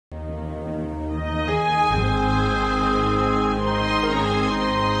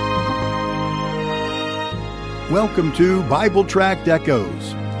Welcome to Bible Tract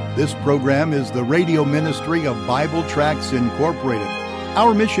Echoes. This program is the radio ministry of Bible Tracts Incorporated.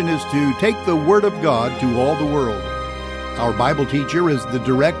 Our mission is to take the Word of God to all the world. Our Bible teacher is the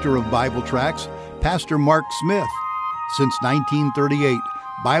director of Bible Tracts, Pastor Mark Smith. Since 1938,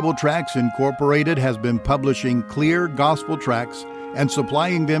 Bible Tracts Incorporated has been publishing clear gospel tracts and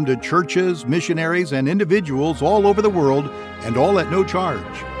supplying them to churches, missionaries, and individuals all over the world, and all at no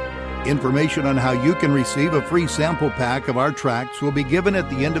charge. Information on how you can receive a free sample pack of our tracts will be given at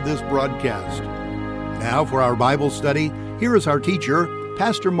the end of this broadcast. Now for our Bible study, here is our teacher,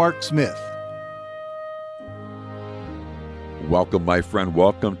 Pastor Mark Smith. Welcome, my friend.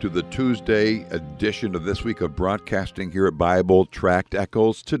 Welcome to the Tuesday edition of this week of broadcasting here at Bible Tract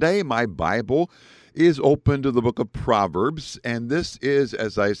Echoes. Today, my Bible is open to the book of Proverbs, and this is,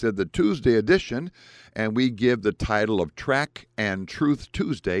 as I said, the Tuesday edition, and we give the title of Tract and Truth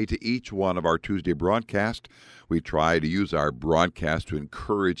Tuesday to each one of our Tuesday broadcasts. We try to use our broadcast to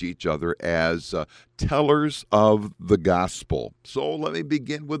encourage each other as tellers of the gospel. So let me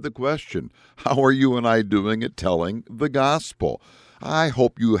begin with the question, how are you and I doing at telling the gospel? I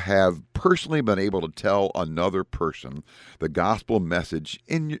hope you have personally been able to tell another person the gospel message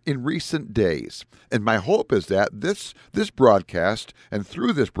in recent days. And my hope is that this broadcast, and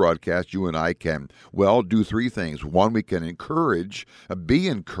through this broadcast, you and I can, do three things. One, we can be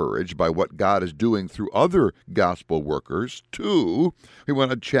encouraged by what God is doing through other gospel workers. Two, we want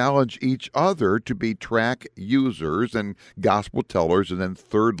to challenge each other to be tract users and gospel tellers. And then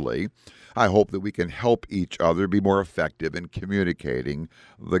thirdly, I hope that we can help each other be more effective in communicating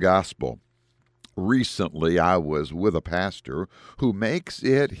the gospel. Recently, I was with a pastor who makes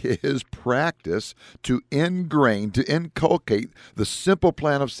it his practice to inculcate the simple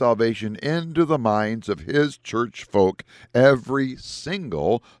plan of salvation into the minds of his church folk every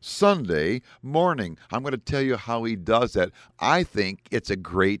single Sunday morning. I'm going to tell you how he does that. I think it's a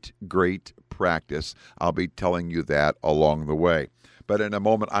great, great practice. I'll be telling you that along the way. But in a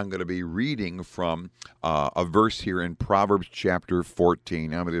moment, I'm going to be reading from a verse here in Proverbs chapter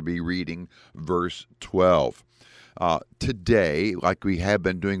 14. I'm going to be reading verse 12. Today, like we have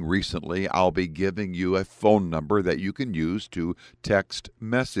been doing recently, I'll be giving you a phone number that you can use to text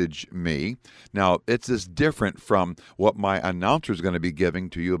message me. Now, it's different from what my announcer is going to be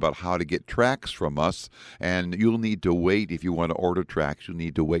giving to you about how to get tracts from us. And you'll need to wait, if you want to order tracts, you'll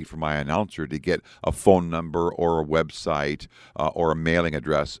need to wait for my announcer to get a phone number or a website or a mailing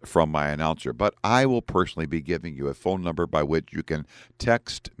address from my announcer. But I will personally be giving you a phone number by which you can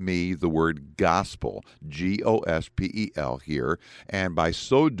text me the word gospel, GOSPEL here, and by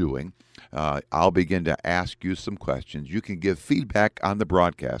so doing, I'll begin to ask you some questions. You can give feedback on the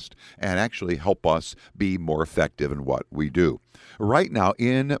broadcast and actually help us be more effective in what we do. Right now,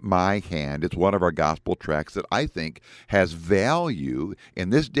 in my hand, it's one of our gospel tracts that I think has value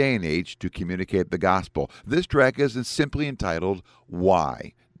in this day and age to communicate the gospel. This tract is simply entitled,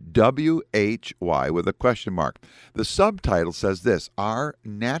 Why? WHY with a question mark. The subtitle says this: Are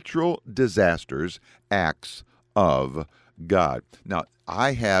natural disasters acts of God? Now,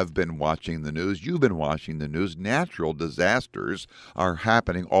 I have been watching the news. You've been watching the news. Natural disasters are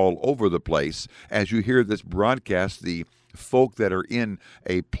happening all over the place. As you hear this broadcast, the folk that are in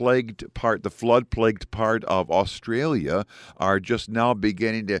the flood-plagued part of Australia are just now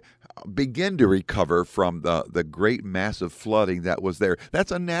begin to recover from the great massive flooding that was there.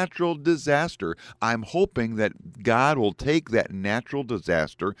 That's a natural disaster. I'm hoping that God will take that natural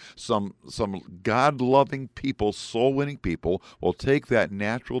disaster, some God-loving people, soul-winning people will take that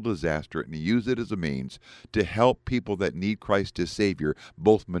natural disaster and use it as a means to help people that need Christ as Savior,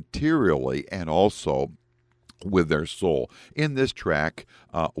 both materially and also with their soul. In this tract,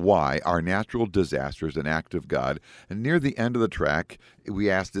 Why? Are natural disasters an act of God? And near the end of the tract, we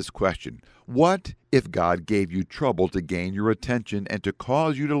ask this question: what if God gave you trouble to gain your attention and to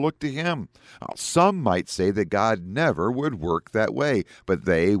cause you to look to Him? Some might say that God never would work that way, but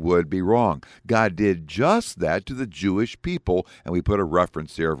they would be wrong. God did just that to the Jewish people, and we put a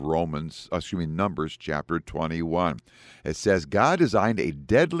reference there of Numbers chapter 21. It says, God designed a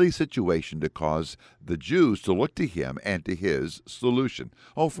deadly situation to cause the Jews to look to Him and to His solution.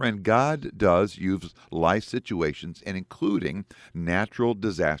 Oh, friend, God does use life situations, and including natural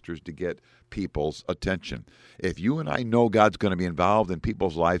disasters, to get people's attention. If you and I know God's going to be involved in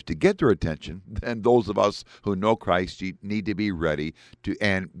people's lives to get their attention, then those of us who know Christ need to be ready to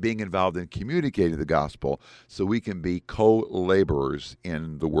and being involved in communicating the gospel so we can be co-laborers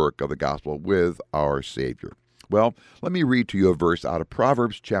in the work of the gospel with our Savior. Well, let me read to you a verse out of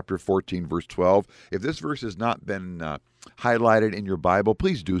Proverbs chapter 14, verse 12. If this verse has not been highlighted in your Bible,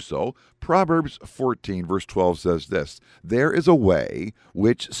 please do so. Proverbs 14, verse 12 says this, "There is a way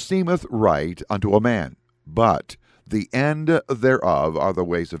which seemeth right unto a man, but the end thereof are the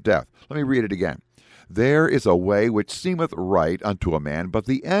ways of death." Let me read it again. "There is a way which seemeth right unto a man, but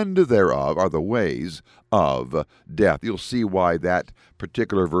the end thereof are the ways of death." You'll see why that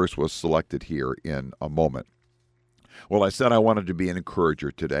particular verse was selected here in a moment. Well, I said I wanted to be an encourager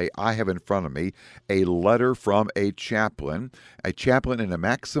today. I have in front of me a letter from a chaplain in a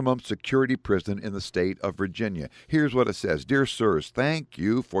maximum security prison in the state of Virginia. Here's what it says. "Dear sirs, thank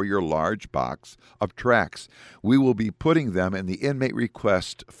you for your large box of tracts. We will be putting them in the inmate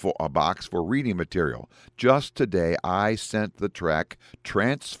request for a box for reading material. Just today, I sent the tract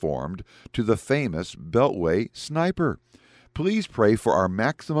Transformed to the famous Beltway sniper. Please pray for our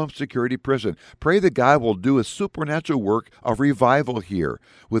maximum security prison. Pray that God will do a supernatural work of revival here.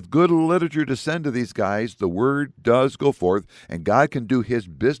 With good literature to send to these guys, the word does go forth, and God can do his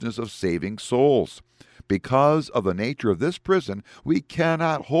business of saving souls. Because of the nature of this prison, we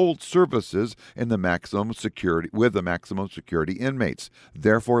cannot hold services in the maximum security with the maximum security inmates.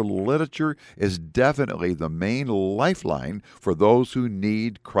 Therefore, literature is definitely the main lifeline for those who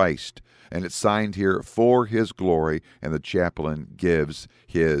need Christ." And it's signed here, "For his glory," and the chaplain gives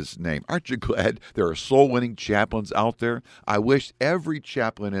his name. Aren't you glad there are soul-winning chaplains out there? I wish every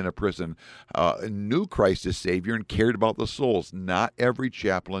chaplain in a prison knew Christ as Savior and cared about the souls. Not every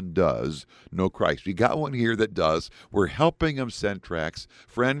chaplain does know Christ. We got one here that does. We're helping him send tracts.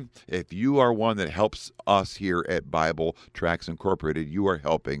 Friend, if you are one that helps us here at Bible Tracts Incorporated, you are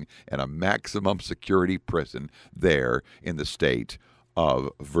helping in a maximum security prison there in the state of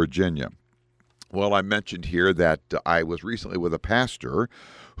Virginia. Well, I mentioned here that I was recently with a pastor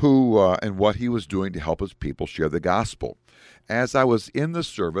who and what he was doing to help his people share the gospel. As I was in the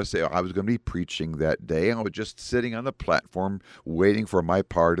service, I was going to be preaching that day. I was just sitting on the platform waiting for my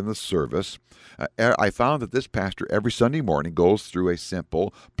part in the service. I found that this pastor every Sunday morning goes through a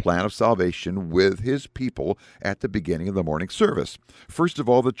simple plan of salvation with his people at the beginning of the morning service. First of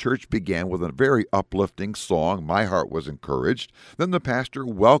all, the church began with a very uplifting song. My heart was encouraged. Then the pastor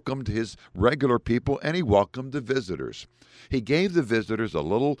welcomed his regular people and he welcomed the visitors. He gave the visitors a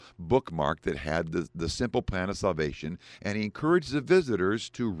little bookmark that had the simple plan of salvation, and he encouraged the visitors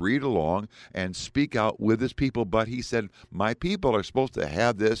to read along and speak out with his people. But he said, my people are supposed to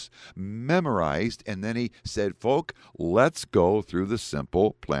have this memorized. And then he said, folk, let's go through the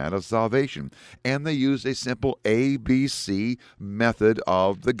simple plan of salvation. And they used a simple ABC method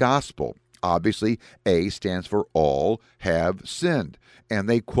of the gospel. Obviously, A stands for all have sinned. And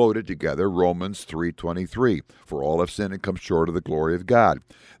they quoted together Romans 3:23, for all have sinned and come short of the glory of God.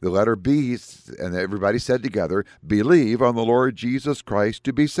 The letter B, and everybody said together, believe on the Lord Jesus Christ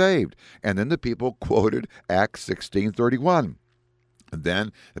to be saved. And then the people quoted Acts 16:31.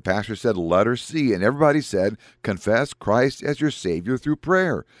 Then the pastor said, letter C, and everybody said, confess Christ as your Savior through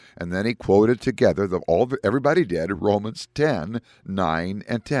prayer. And then he quoted together, everybody did, Romans 10:9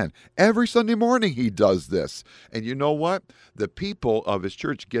 and 10. Every Sunday morning he does this. And you know what? The people of his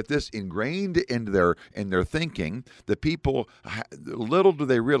church get this ingrained in their thinking. The people, little do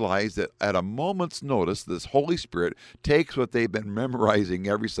they realize that at a moment's notice, this Holy Spirit takes what they've been memorizing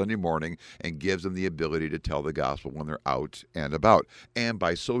every Sunday morning and gives them the ability to tell the gospel when they're out and about. And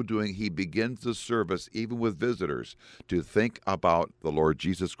by so doing, he begins the service, even with visitors, to think about the Lord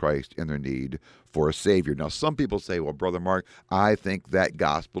Jesus Christ and their need for a Savior. Now, some people say, well, Brother Mark, I think that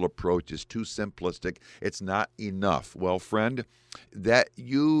gospel approach is too simplistic. It's not enough. Well, friend, that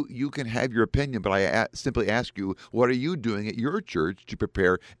you can have your opinion, but I simply ask you, what are you doing at your church to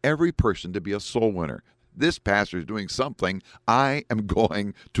prepare every person to be a soul winner? This pastor is doing something. I am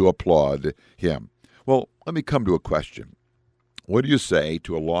going to applaud him. Well, let me come to a question. What do you say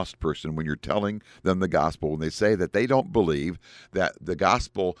to a lost person when you're telling them the gospel, when they say that they don't believe that the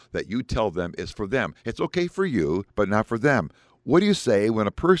gospel that you tell them is for them? It's okay for you, but not for them. What do you say when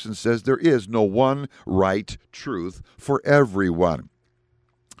a person says there is no one right truth for everyone?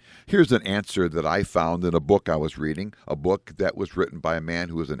 Here's an answer that I found in a book I was reading, a book that was written by a man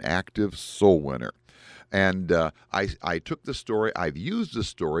who was an active soul winner. And I took the story, I've used the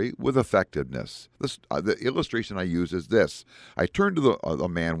story with effectiveness. The illustration I use is this. I turned to a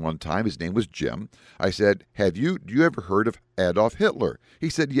man one time, his name was Jim. I said, do you ever heard of Adolf Hitler? He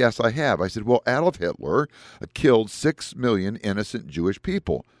said, yes, I have. I said, well, Adolf Hitler killed 6 million innocent Jewish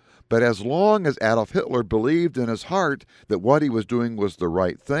people. But as long as Adolf Hitler believed in his heart that what he was doing was the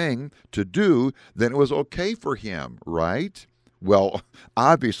right thing to do, then it was okay for him, right? Well,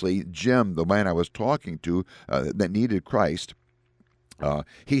 obviously, Jim, the man I was talking to that needed Christ,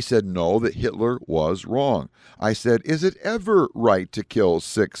 He said, no, that Hitler was wrong. I said, is it ever right to kill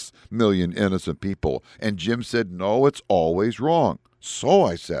 6 million innocent people? And Jim said, no, it's always wrong. So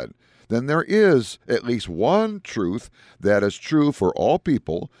I said, then there is at least one truth that is true for all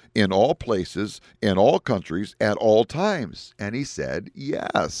people, in all places, in all countries, at all times. And he said,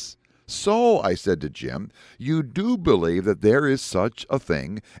 yes. So, I said to Jim, you do believe that there is such a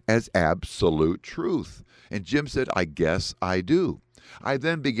thing as absolute truth? And Jim said, I guess I do. I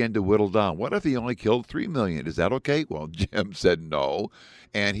then began to whittle down. What if he only killed 3 million? Is that okay? Well, Jim said no,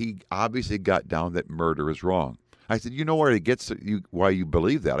 and he obviously got down that murder is wrong. I said, you know where it gets why you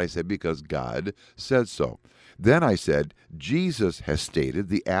believe that? I said, because God said so. Then I said, Jesus has stated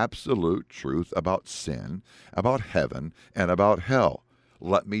the absolute truth about sin, about heaven, and about hell.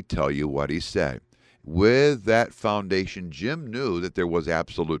 Let me tell you what he said. With that foundation, Jim knew that there was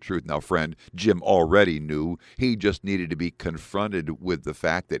absolute truth. Now, friend, Jim already knew. He just needed to be confronted with the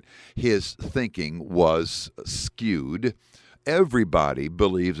fact that his thinking was skewed. Everybody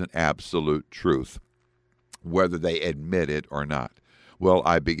believes in absolute truth, whether they admit it or not. Well,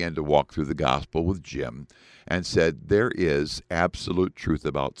 I began to walk through the gospel with Jim and said, there is absolute truth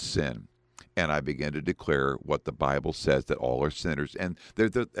about sin. And I began to declare what the Bible says, that all are sinners. And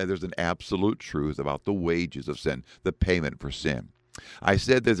there's an absolute truth about the wages of sin, the payment for sin. I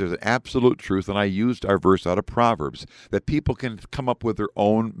said that there's an absolute truth, and I used our verse out of Proverbs, that people can come up with their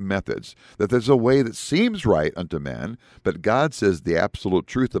own methods, that there's a way that seems right unto man, but God says the absolute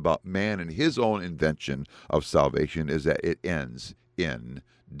truth about man and his own invention of salvation is that it ends in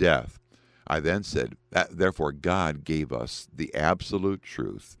death. I then said, therefore God gave us the absolute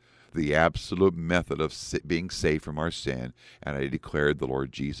truth, the absolute method of being saved from our sin, and I declared the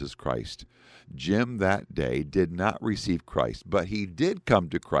Lord Jesus Christ. Jim that day did not receive Christ, but he did come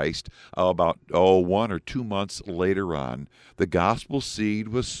to Christ about 1 or 2 months later on. The gospel seed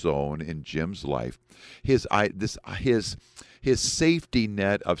was sown in Jim's life. His safety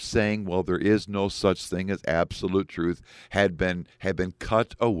net of saying, well, there is no such thing as absolute truth had been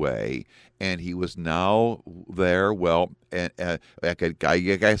cut away, and he was now there. Well, I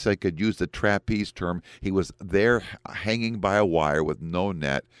guess I could use the trapeze term. He was there hanging by a wire with no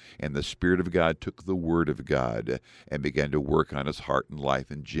net, and the Spirit of God took the Word of God and began to work on his heart and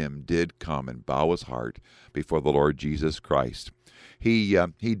life, and Jim did come and bow his heart before the Lord Jesus Christ. He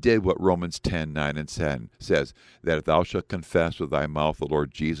did what Romans 10:9 and 10 says, that if thou shalt confess with thy mouth the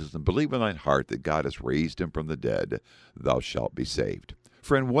Lord Jesus and believe in thine heart that God has raised him from the dead, thou shalt be saved.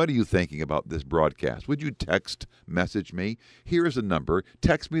 Friend, what are you thinking about this broadcast? Would you text message me? Here is a number.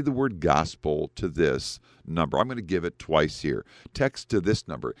 Text me the word gospel to this number. I'm going to give it twice here. Text to this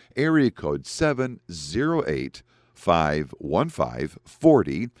number, area code 708 515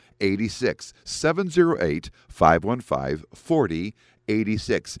 4086. 708 515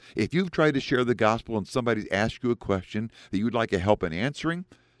 4086. If you've tried to share the gospel and somebody's asked you a question that you'd like help in answering,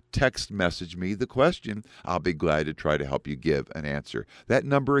 text message me the question. I'll be glad to try to help you give an answer. That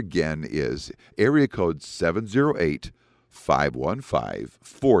number again is area code 708 515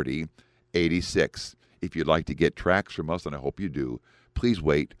 4086. If you'd like to get tracts from us, and I hope you do, please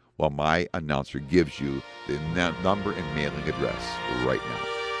wait while my announcer gives you the number and mailing address right now.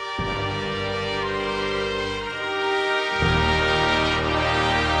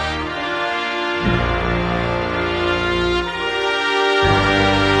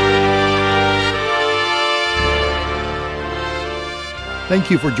 Thank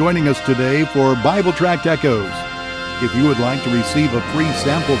you for joining us today for Bible Tract Echoes. If you would like to receive a free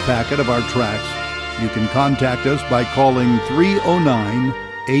sample packet of our tracts, you can contact us by calling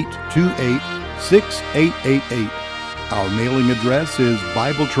 309-828-6888. Our mailing address is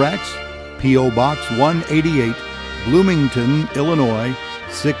Bible Tracts, P.O. Box 188, Bloomington, Illinois,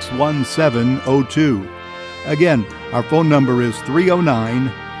 61702. Again, our phone number is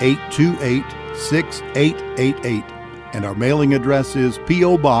 309-828-6888. And our mailing address is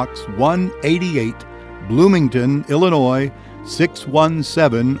P.O. Box 188, Bloomington, Illinois,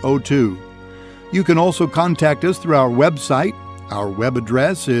 61702. You can also contact us through our website. Our web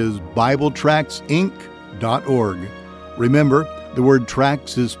address is BibleTractsInc.org. Remember, the word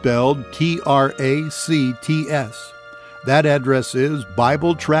tracts is spelled Tracts. That address is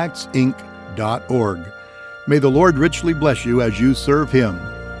BibleTractsInc.org. May the Lord richly bless you as you serve Him.